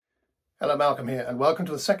Hello, Malcolm here, and welcome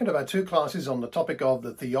to the second of our two classes on the topic of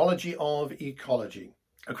the theology of ecology.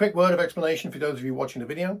 A quick word of explanation for those of you watching the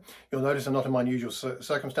video. You'll notice I'm not in my usual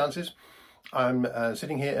circumstances. I'm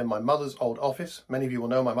sitting here in my mother's old office. Many of you will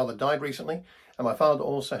know my mother died recently, and my father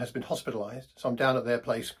also has been hospitalised. So I'm down at their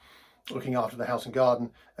place looking after the house and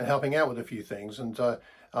garden and helping out with a few things. And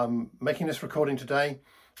I'm making this recording today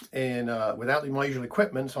without my usual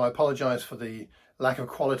equipment, so I apologise for the lack of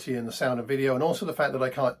quality in the sound and video, and also the fact that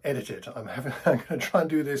I can't edit it. I'm going to try and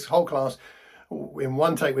do this whole class in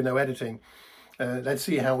one take with no editing. Let's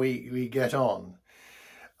see how we get on.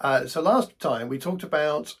 So last time we talked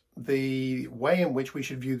about the way in which we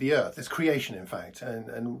should view the earth, this creation in fact,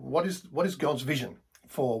 and what is God's vision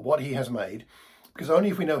for what he has made, because only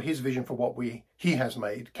if we know his vision for what he has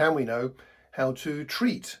made can we know how to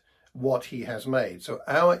treat what he has made. So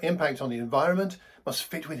our impact on the environment must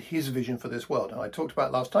fit with his vision for this world. And I talked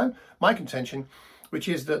about last time my contention, which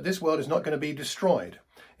is that this world is not going to be destroyed.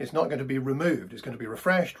 It's not going to be removed. It's going to be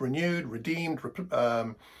refreshed, renewed, redeemed,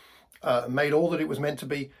 made all that it was meant to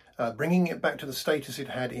be, bringing it back to the status it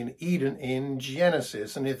had in Eden in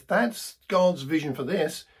Genesis. And if that's God's vision for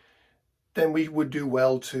this, then we would do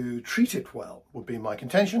well to treat it well, would be my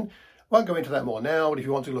contention. Won't go into that more now, but if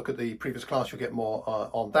you want to look at the previous class, you'll get more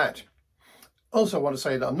on that. Also, I want to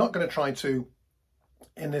say that I'm not going to try to,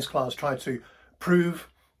 in this class, try to prove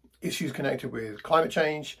issues connected with climate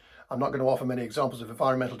change. I'm not going to offer many examples of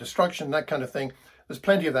environmental destruction, that kind of thing. There's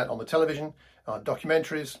plenty of that on the television,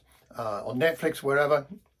 documentaries, on Netflix, wherever,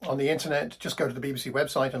 on the internet. Just go to the BBC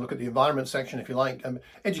website and look at the environment section if you like, and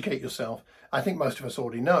educate yourself. I think most of us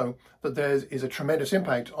already know that there is a tremendous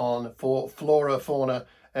impact for flora, fauna,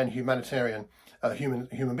 and humanitarian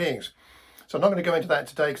human beings. So I'm not going to go into that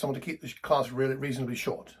today because I want to keep the class really reasonably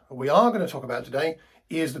short. What we are going to talk about today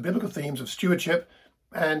is the biblical themes of stewardship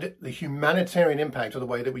and the humanitarian impact of the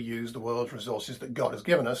way that we use the world's resources that God has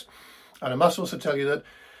given us. And I must also tell you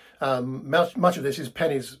that much of this is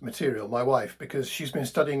Penny's material, my wife, because she's been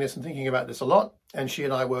studying this and thinking about this a lot. And she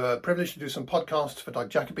and I were privileged to do some podcasts for Doug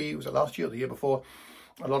Jacoby. Was it last year or the year before?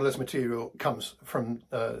 A lot of this material comes from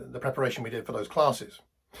the preparation we did for those classes.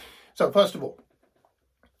 So first of all,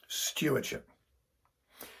 stewardship.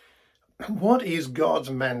 What is God's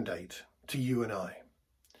mandate to you and I?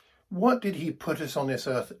 What did he put us on this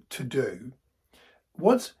earth to do?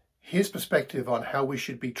 What's his perspective on how we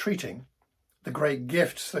should be treating the great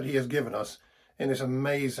gifts that he has given us in this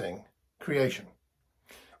amazing creation?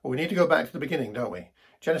 Well, we need to go back to the beginning, don't we?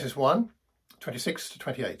 Genesis 1, 26 to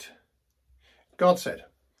 28. God said,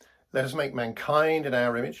 "Let us make mankind in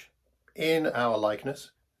our image, in our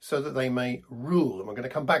likeness, so that they may rule." And we're going to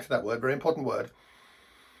come back to that word, very important word.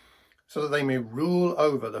 "So that they may rule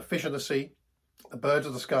over the fish of the sea, the birds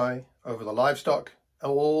of the sky, over the livestock,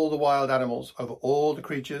 all the wild animals, over all the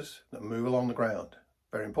creatures that move along the ground."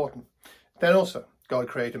 Very important. Then also, God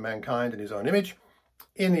created mankind in his own image.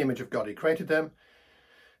 In the image of God he created them.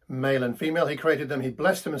 Male and female he created them. He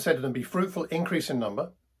blessed them and said to them, "Be fruitful, increase in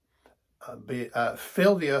number.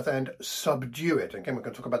 Fill the earth and subdue it." Again, we're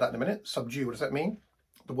going to talk about that in a minute. Subdue, what does that mean?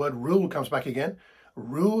 The word rule comes back again.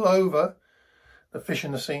 Rule over the fish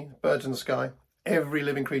in the sea, birds in the sky, every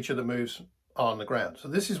living creature that moves on the ground. So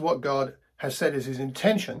this is what God has said is his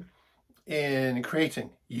intention in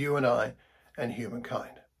creating you and I and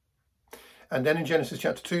humankind. And then in Genesis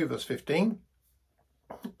chapter 2, verse 15,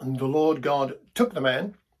 the Lord God took the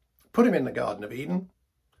man, put him in the Garden of Eden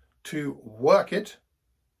to work it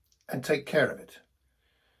and take care of it.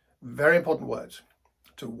 Very important words.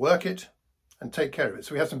 To work it and take care of it.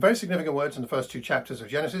 So we have some very significant words in the first two chapters of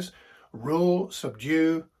Genesis. Rule,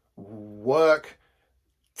 subdue, work,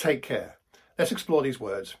 take care. Let's explore these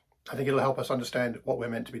words. I think it'll help us understand what we're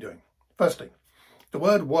meant to be doing. Firstly, the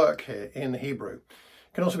word work here in the Hebrew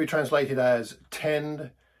can also be translated as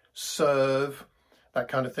tend, serve, that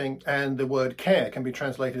kind of thing. And the word care can be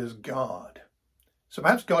translated as guard. So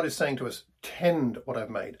perhaps God is saying to us, tend what I've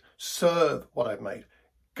made, serve what I've made,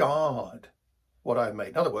 guard what I've made.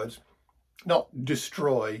 In other words, not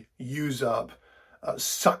destroy, use up,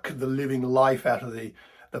 suck the living life out of the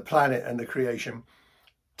planet and the creation.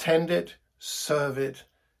 Tend it, serve it,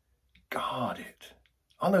 guard it.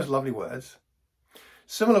 Aren't those lovely words?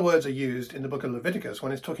 Similar words are used in the book of Leviticus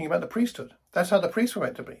when it's talking about the priesthood. That's how the priests were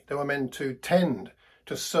meant to be. They were meant to tend,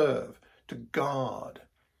 to serve, to guard.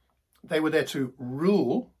 They were there to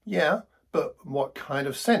rule, yeah, but what kind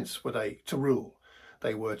of sense were they to rule?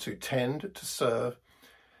 They were to tend, to serve,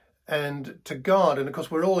 and to guard. And of course,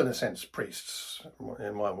 we're all, in a sense, priests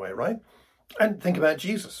in one way, right? And think about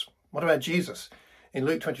Jesus. What about Jesus? In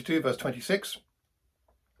Luke 22, verse 26,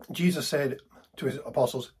 Jesus said to his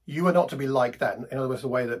apostles, you are not to be like that. In other words, the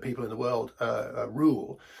way that people in the world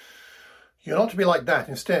rule. You're not to be like that.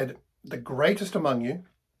 Instead, the greatest among you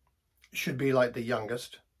should be like the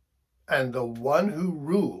youngest, and the one who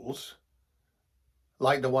rules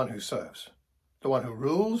like the one who serves. The one who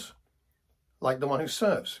rules like the one who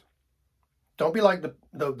serves. Don't be like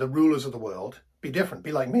the rulers of the world. Be different.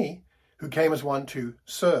 Be like me, who came as one to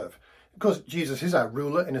serve. Of course, Jesus is our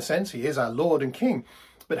ruler in a sense. He is our Lord and King.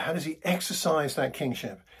 But how does he exercise that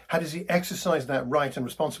kingship? How does he exercise that right and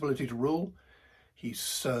responsibility to rule? He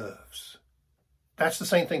serves. That's the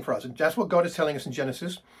same thing for us. And that's what God is telling us in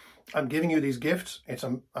Genesis. I'm giving you these gifts.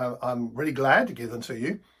 I'm really glad to give them to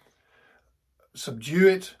you. Subdue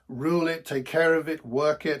it, rule it, take care of it,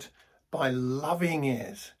 work it by loving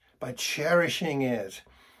it, by cherishing it,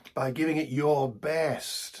 by giving it your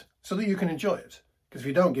best so that you can enjoy it. Because if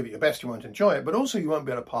you don't give it your best, you won't enjoy it, but also you won't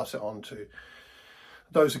be able to pass it on to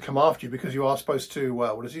those who come after you, because you are supposed to,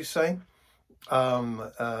 what does he say?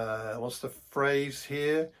 What's the phrase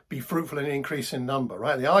here? Be fruitful and increase in number,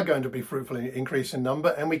 right? They are going to be fruitful and increase in number,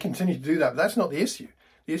 and we continue to do that, but that's not the issue.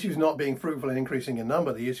 The issue is not being fruitful and increasing in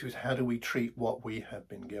number. The issue is how do we treat what we have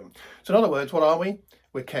been given. So in other words, what are we?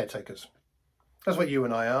 We're caretakers. That's what you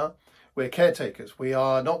and I are. We're caretakers. We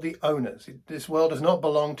are not the owners. This world does not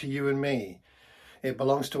belong to you and me. It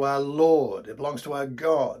belongs to our Lord. It belongs to our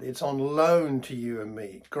God. It's on loan to you and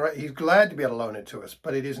me. He's glad to be able to loan it to us,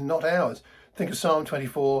 but it is not ours. Think of Psalm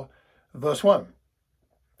 24, verse 1.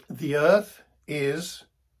 The earth is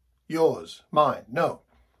yours, mine. No,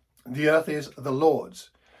 the earth is the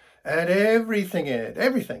Lord's. And everything in it,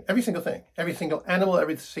 everything, every single thing, every single animal,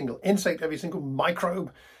 every single insect, every single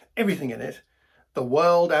microbe, everything in it, the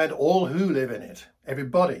world and all who live in it,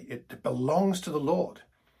 everybody, it belongs to the Lord.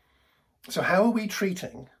 So how are we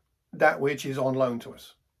treating that which is on loan to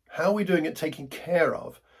us? How are we doing it, taking care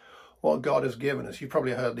of what God has given us? You've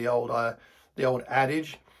probably heard the old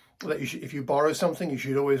adage that if you borrow something, you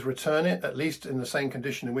should always return it, at least in the same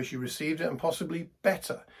condition in which you received it, and possibly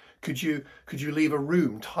better. Could you leave a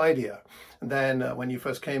room tidier than when you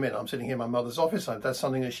first came in? I'm sitting here in my mother's office. That's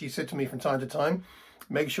something that she said to me from time to time.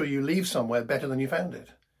 Make sure you leave somewhere better than you found it.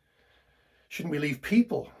 Shouldn't we leave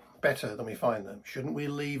people better than we find them? Shouldn't we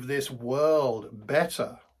leave this world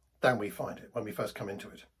better than we find it when we first come into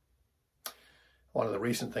it? One of the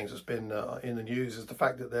recent things that's been in the news is the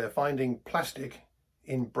fact that they're finding plastic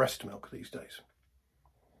in breast milk these days.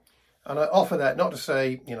 And I offer that not to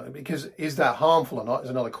say, because is that harmful or not is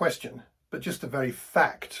another question, but just the very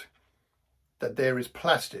fact that there is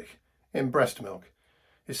plastic in breast milk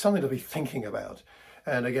is something to be thinking about.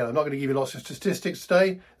 And again, I'm not going to give you lots of statistics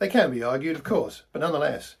today. They can be argued, of course, but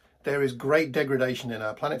nonetheless, there is great degradation in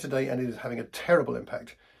our planet today, and it is having a terrible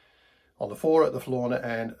impact on the flora, the fauna,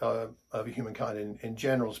 and of humankind in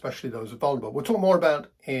general, especially those vulnerable. We'll talk more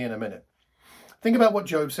about in a minute. Think about what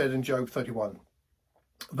Job said in Job 31,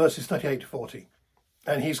 verses 38 to 40.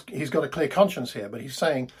 And he's got a clear conscience here, but he's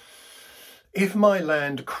saying, if my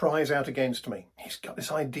land cries out against me, he's got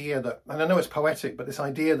this idea that, and I know it's poetic, but this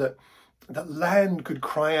idea that land could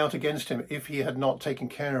cry out against him if he had not taken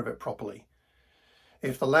care of it properly.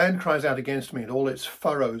 If the land cries out against me and all its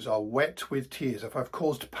furrows are wet with tears, if I've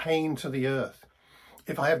caused pain to the earth,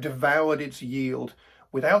 if I have devoured its yield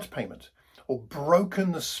without payment, or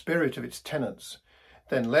broken the spirit of its tenants,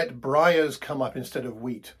 then let briars come up instead of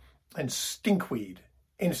wheat, and stinkweed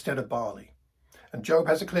instead of barley. And Job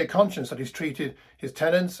has a clear conscience that he's treated his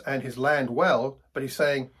tenants and his land well, but he's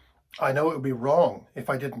saying, I know it would be wrong if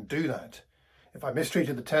I didn't do that. If I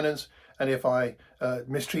mistreated the tenants and if I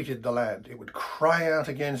mistreated the land, it would cry out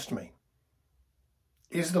against me.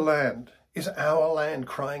 Is our land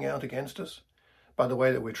crying out against us by the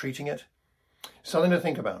way that we're treating it? Something to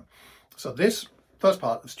think about. So this first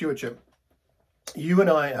part of stewardship, you and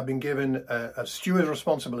I have been given a steward's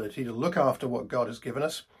responsibility to look after what God has given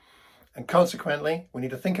us. And consequently, we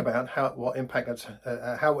need to think about what impact that's,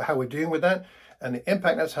 how we're doing with that, and the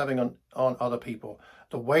impact that's having on other people.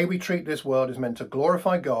 The way we treat this world is meant to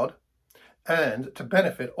glorify God and to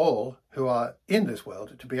benefit all who are in this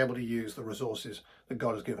world to be able to use the resources that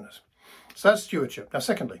God has given us. So that's stewardship. Now,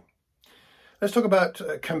 secondly, let's talk about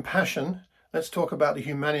compassion. Let's talk about the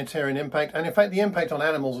humanitarian impact, and in fact, the impact on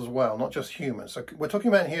animals as well, not just humans. So we're talking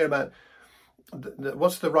about here about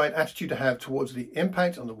what's the right attitude to have towards the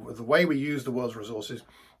impact on the way we use the world's resources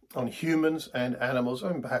on humans and animals,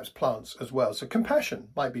 and perhaps plants as well. So compassion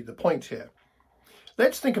might be the point here.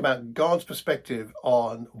 Let's think about God's perspective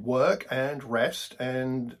on work and rest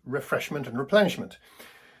and refreshment and replenishment.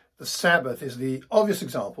 The Sabbath is the obvious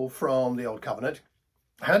example from the Old Covenant.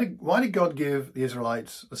 Why did God give the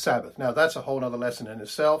Israelites the Sabbath? Now, that's a whole other lesson in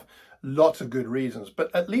itself. lots of good reasons,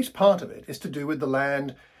 but at least part of it is to do with the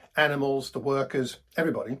land, animals, the workers,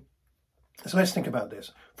 everybody. So let's think about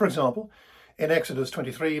this. For example, in Exodus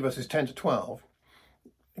 23, verses 10 to 12,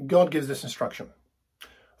 God gives this instruction.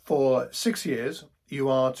 For 6 years, you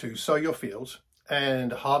are to sow your fields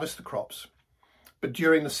and harvest the crops. But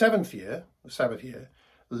during the seventh year, the Sabbath year,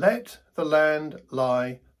 let the land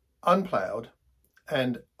lie unplowed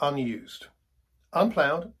and unused.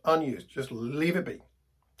 Unplowed, unused. Just leave it be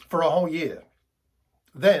for a whole year.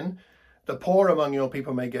 Then the poor among your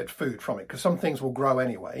people may get food from it, because some things will grow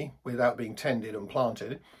anyway without being tended and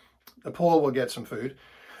planted. The poor will get some food,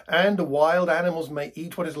 and the wild animals may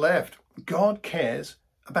eat what is left. God cares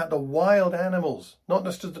about the wild animals, not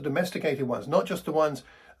just the domesticated ones, not just the ones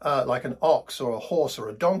like an ox or a horse or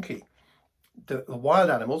a donkey. The wild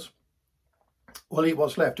animals will eat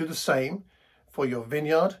what's left. Do the same for your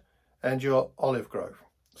vineyard and your olive grove.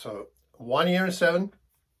 So 1 year and 7,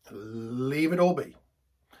 leave it all be.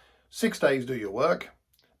 6 days do your work.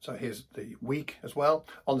 So here's the week as well.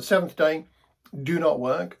 On the seventh day, do not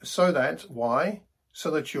work, so that, why? So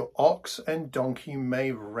that your ox and donkey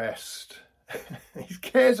may rest. He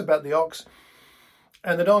cares about the ox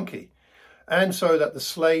and the donkey. And so that the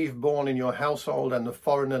slave born in your household and the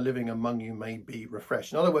foreigner living among you may be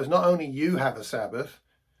refreshed. In other words, not only you have a Sabbath,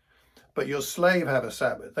 but your slave have a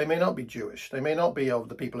Sabbath. They may not be Jewish. They may not be of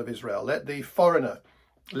the people of Israel. Let the foreigner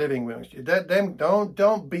living with you,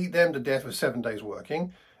 don't beat them to death with 7 days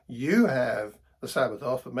working. You have the Sabbath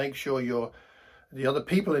off, but make sure the other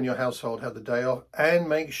people in your household have the day off, and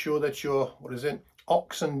make sure that your,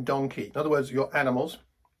 ox and donkey, in other words, your animals,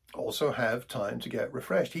 also have time to get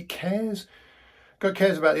refreshed. He cares. God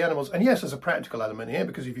cares about the animals. And yes, there's a practical element here,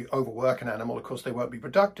 because if you overwork an animal, of course, they won't be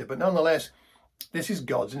productive. But nonetheless, this is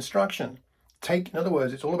God's instruction. In other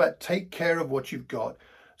words, it's all about take care of what you've got,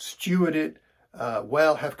 steward it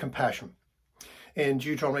well, have compassion. In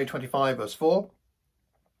Deuteronomy 25, verse 4,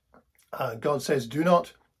 God says, do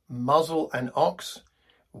not muzzle an ox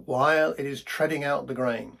while it is treading out the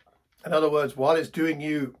grain. In other words, while it's doing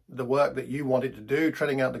you the work that you want it to do,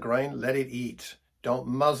 treading out the grain, let it eat. Don't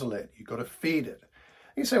muzzle it. You've got to feed it.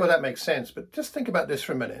 You say, well, that makes sense, but just think about this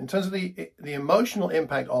for a minute. In terms of the emotional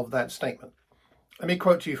impact of that statement, let me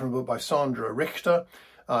quote to you from a book by Sandra Richter.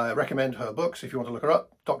 I recommend her books if you want to look her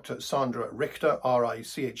up. Dr. Sandra Richter,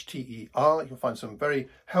 R-I-C-H-T-E-R. You'll find some very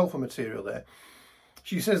helpful material there.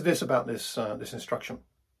 She says this about this instruction.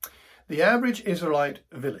 The average Israelite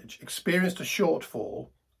village experienced a shortfall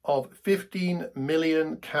of 15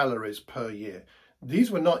 million calories per year. These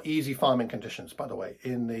were not easy farming conditions, by the way,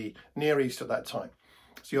 in the Near East at that time.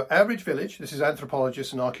 So your average village, this is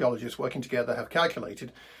anthropologists and archaeologists working together, have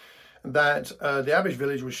calculated that the average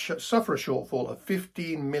village would suffer a shortfall of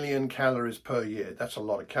 15 million calories per year. That's a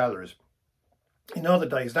lot of calories. In other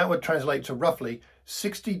days, that would translate to roughly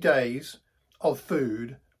 60 days of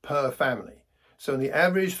food per family. So in the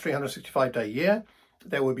average 365-day year,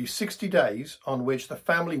 there would be 60 days on which the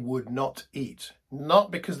family would not eat. Not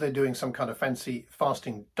because they're doing some kind of fancy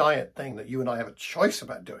fasting diet thing that you and I have a choice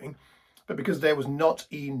about doing, but because there was not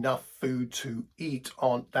enough food to eat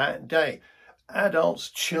on that day. Adults,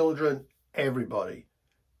 children, everybody.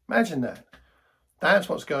 Imagine that. That's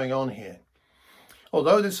what's going on here.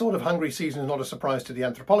 Although this sort of hungry season is not a surprise to the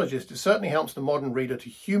anthropologist, it certainly helps the modern reader to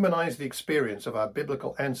humanize the experience of our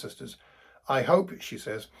biblical ancestors. I hope, she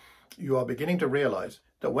says, you are beginning to realize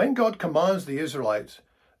that when God commands the Israelites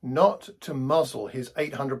not to muzzle his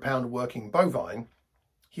 800-pound working bovine,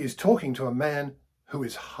 he is talking to a man who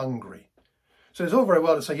is hungry. So it's all very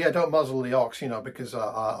well to say, yeah, don't muzzle the ox, because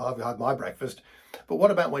I've had my breakfast. But what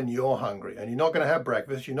about when you're hungry and you're not going to have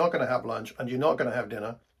breakfast, you're not going to have lunch, and you're not going to have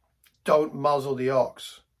dinner? Don't muzzle the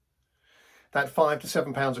ox. That 5 to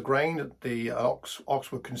 7 pounds of grain that the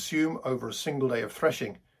ox would consume over a single day of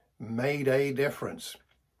threshing made a difference.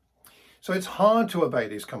 So it's hard to obey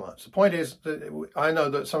these commands. The point is that I know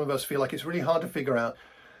that some of us feel like it's really hard to figure out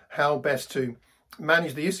how best to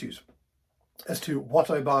manage the issues as to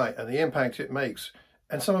what I buy and the impact it makes.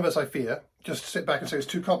 And some of us, I fear, just sit back and say it's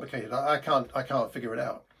too complicated. I can't figure it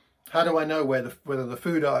out. How do I know whether the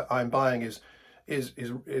food I'm buying is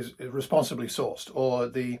responsibly sourced, or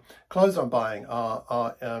the clothes I'm buying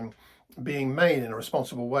are being made in a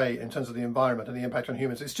responsible way in terms of the environment and the impact on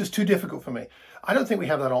humans? It's just too difficult for me. I don't think we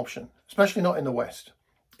have that option, especially not in the West.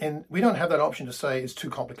 We don't have that option to say it's too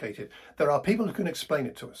complicated. There are people who can explain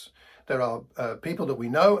it to us. There are people that we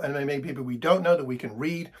know, and there may be people we don't know that we can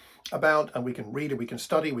read about, and we can read and we can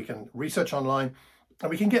study, we can research online, and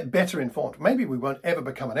we can get better informed. Maybe we won't ever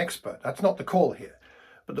become an expert. That's not the call here.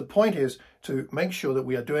 But the point is to make sure that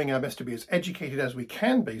we are doing our best to be as educated as we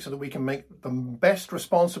can be so that we can make the best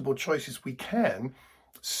responsible choices we can,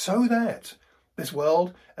 so that this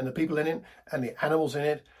world and the people in it and the animals in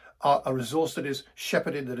it are a resource that is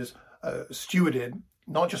shepherded, that is stewarded,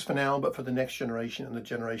 not just for now, but for the next generation and the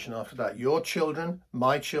generation after that. Your children,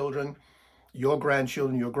 my children, your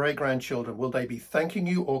grandchildren, your great-grandchildren, will they be thanking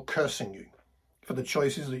you or cursing you for the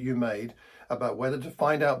choices that you made about whether to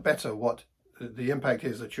find out better what the impact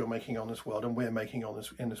is that you're making on this world and we're making on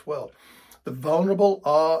this in this world? The vulnerable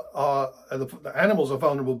the animals are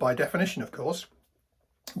vulnerable by definition, of course,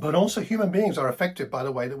 but also human beings are affected by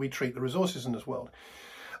the way that we treat the resources in this world.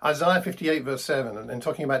 Isaiah 58 verse 7, and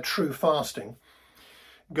talking about true fasting,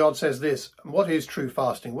 God says this: what is true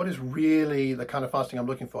fasting? What is really the kind of fasting I'm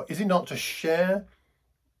looking for? Is it not to share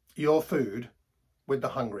your food with the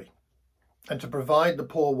hungry and to provide the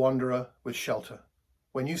poor wanderer with shelter?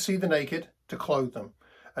 When you see the naked, to clothe them,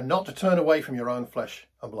 and not to turn away from your own flesh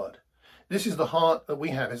and blood. This is the heart that we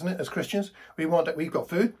have, isn't it, as Christians? We want that we've got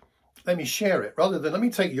food, let me share it, rather than let me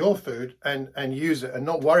take your food and use it and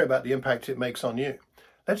not worry about the impact it makes on you.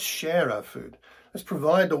 Let's share our food. Let's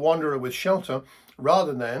provide the wanderer with shelter,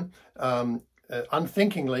 rather than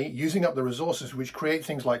unthinkingly using up the resources which create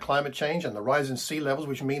things like climate change and the rise in sea levels,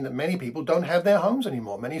 which mean that many people don't have their homes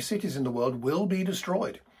anymore. Many cities in the world will be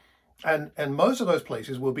destroyed. And most of those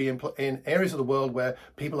places will be in areas of the world where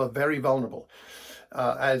people are very vulnerable.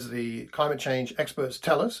 As the climate change experts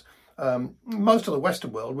tell us, most of the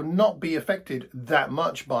Western world would not be affected that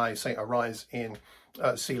much by, say, a rise in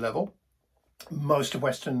sea level. Most of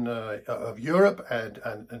Western of Europe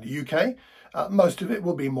and the UK, most of it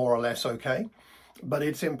will be more or less okay. But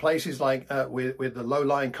it's in places like with the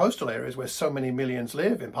low-lying coastal areas where so many millions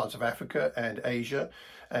live, in parts of Africa and Asia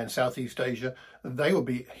and Southeast Asia, they will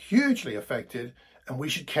be hugely affected, and we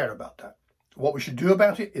should care about that. What we should do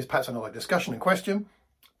about it is perhaps another discussion and question,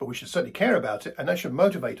 but we should certainly care about it, and that should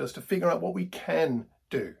motivate us to figure out what we can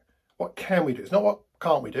do. What can we do? It's not what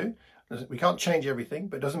can't we do. We can't change everything,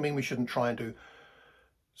 but it doesn't mean we shouldn't try and do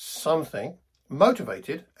something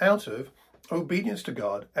motivated out of obedience to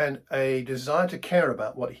God and a desire to care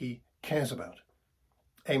about what he cares about.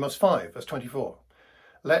 Amos 5, verse 24.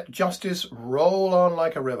 Let justice roll on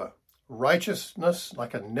like a river, righteousness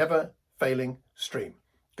like a never-failing stream.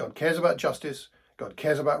 God cares about justice. God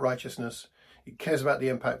cares about righteousness. He cares about the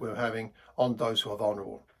impact we're having on those who are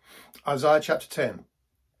vulnerable. Isaiah chapter 10.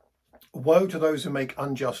 Woe to those who make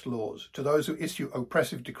unjust laws, to those who issue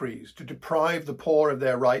oppressive decrees, to deprive the poor of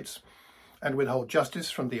their rights and withhold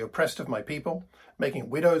justice from the oppressed of my people,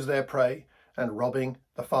 making widows their prey and robbing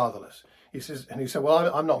the fatherless. He said,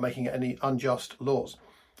 well, I'm not making any unjust laws.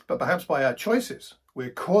 But perhaps by our choices, we're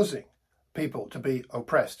causing people to be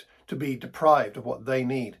oppressed, to be deprived of what they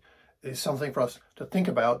need. It's something for us to think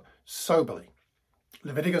about soberly.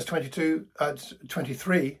 Leviticus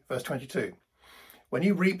 23, verse 22. When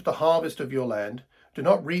you reap the harvest of your land, do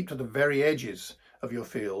not reap to the very edges of your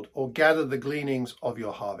field or gather the gleanings of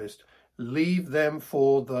your harvest. Leave them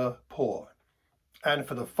for the poor and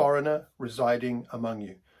for the foreigner residing among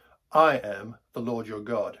you. I am the Lord your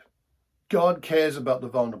God. God cares about the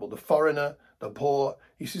vulnerable, the foreigner, the poor.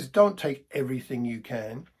 He says, don't take everything you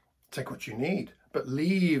can. Take what you need, but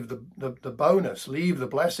leave the bonus, leave the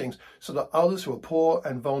blessings so that others who are poor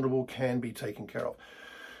and vulnerable can be taken care of.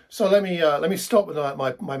 So let me stop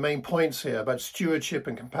with my main points here about stewardship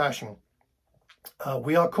and compassion.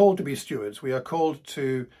 We are called to be stewards. We are called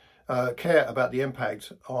to care about the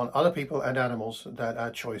impact on other people and animals that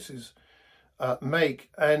our choices make.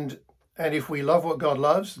 And if we love what God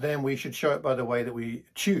loves, then we should show it by the way that we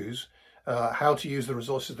choose how to use the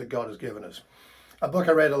resources that God has given us. A book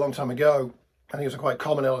I read a long time ago, I think it's a quite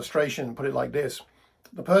common illustration, put it like this.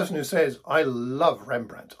 The person who says, I love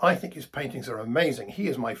Rembrandt. I think his paintings are amazing. He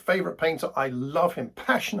is my favorite painter. I love him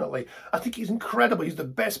passionately. I think he's incredible. He's the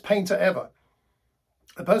best painter ever.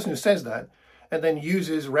 The person who says that and then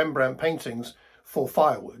uses Rembrandt paintings for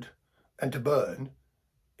firewood and to burn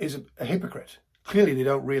is a hypocrite. Clearly, they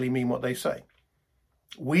don't really mean what they say.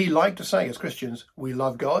 We like to say as Christians, we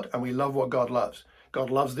love God and we love what God loves. God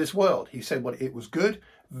loves this world. He said what it was good,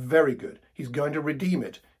 very good. He's going to redeem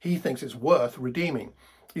it. He thinks it's worth redeeming.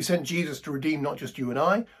 He sent Jesus to redeem not just you and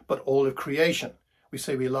I, but all of creation. We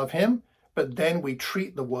say we love him, but then we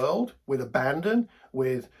treat the world with abandon,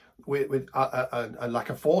 with a lack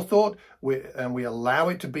of forethought, and we allow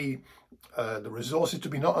it to be the resources to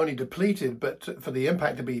be not only depleted, but for the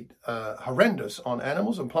impact to be horrendous on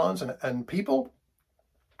animals and plants and people.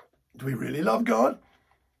 Do we really love God?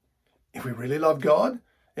 If we really love God,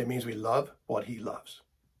 it means we love what he loves.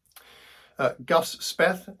 Gus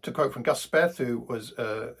Speth, to quote from Gus Speth, who was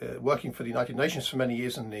working for the United Nations for many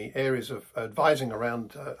years in the areas of advising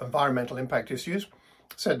around environmental impact issues,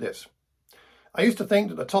 said this: "I used to think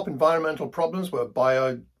that the top environmental problems were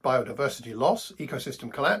biodiversity loss,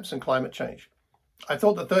 ecosystem collapse, and climate change. I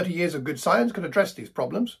thought that 30 years of good science could address these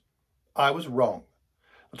problems. I was wrong.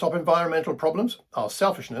 The top environmental problems are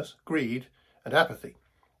selfishness, greed, and apathy.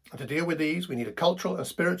 And to deal with these, we need a cultural and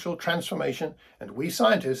spiritual transformation, and we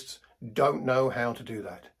scientists don't know how to do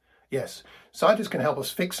that." Yes, scientists can help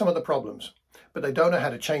us fix some of the problems, but they don't know how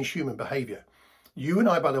to change human behavior. You and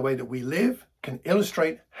I, by the way that we live, can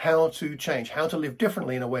illustrate how to change, how to live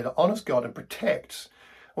differently in a way that honors God and protects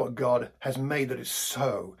what God has made that is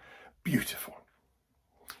so beautiful.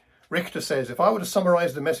 Richter says, "If I were to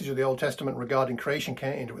summarize the message of the Old Testament regarding creation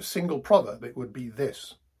care into a single proverb, it would be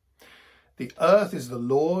this: the earth is the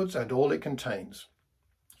Lord's and all it contains.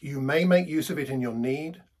 You may make use of it in your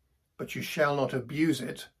need, but you shall not abuse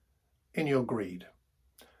it in your greed."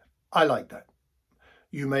 I like that.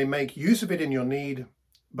 You may make use of it in your need,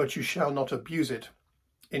 but you shall not abuse it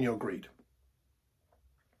in your greed.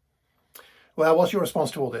 Well, what's your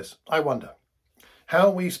response to all this? I wonder. How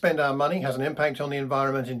we spend our money has an impact on the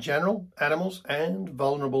environment in general, animals, and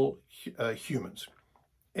vulnerable humans.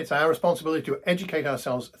 It's our responsibility to educate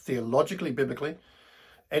ourselves theologically, biblically,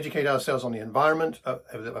 educate ourselves on the environment,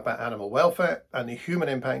 about animal welfare, and the human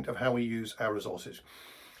impact of how we use our resources.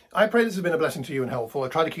 I pray this has been a blessing to you and helpful. I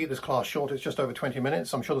try to keep this class short. It's just over 20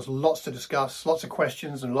 minutes. I'm sure there's lots to discuss, lots of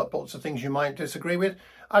questions, and lots of things you might disagree with.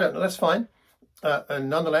 I don't know, that's fine. And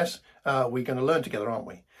nonetheless, we're going to learn together, aren't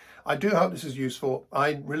we? I do hope this is useful.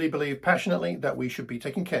 I really believe passionately that we should be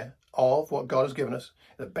taking care of what God has given us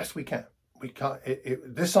the best we can. We can't.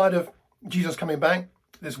 This side of Jesus coming back,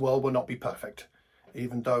 this world will not be perfect.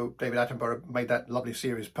 Even though David Attenborough made that lovely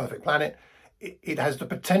series, Perfect Planet, it has the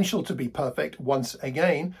potential to be perfect once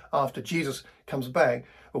again after Jesus comes back.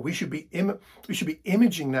 But we should be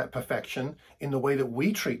imaging that perfection in the way that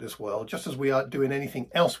we treat this world, just as we are doing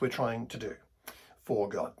anything else we're trying to do for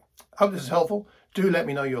God. I hope this is helpful. Do let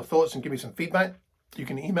me know your thoughts and give me some feedback. You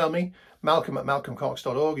can email me,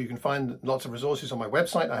 malcolm@malcolmcox.org. You can find lots of resources on my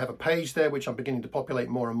website. I have a page there which I'm beginning to populate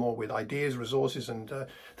more and more with ideas, resources, and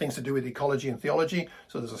things to do with ecology and theology.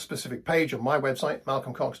 So there's a specific page on my website,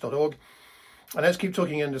 malcolmcox.org. And let's keep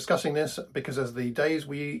talking and discussing this, because as the days,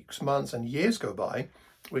 weeks, months, and years go by,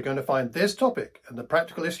 we're going to find this topic and the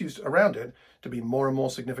practical issues around it to be more and more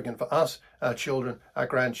significant for us, our children, our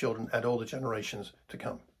grandchildren, and all the generations to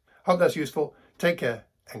come. Hope that's useful. Take care,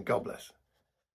 and God bless.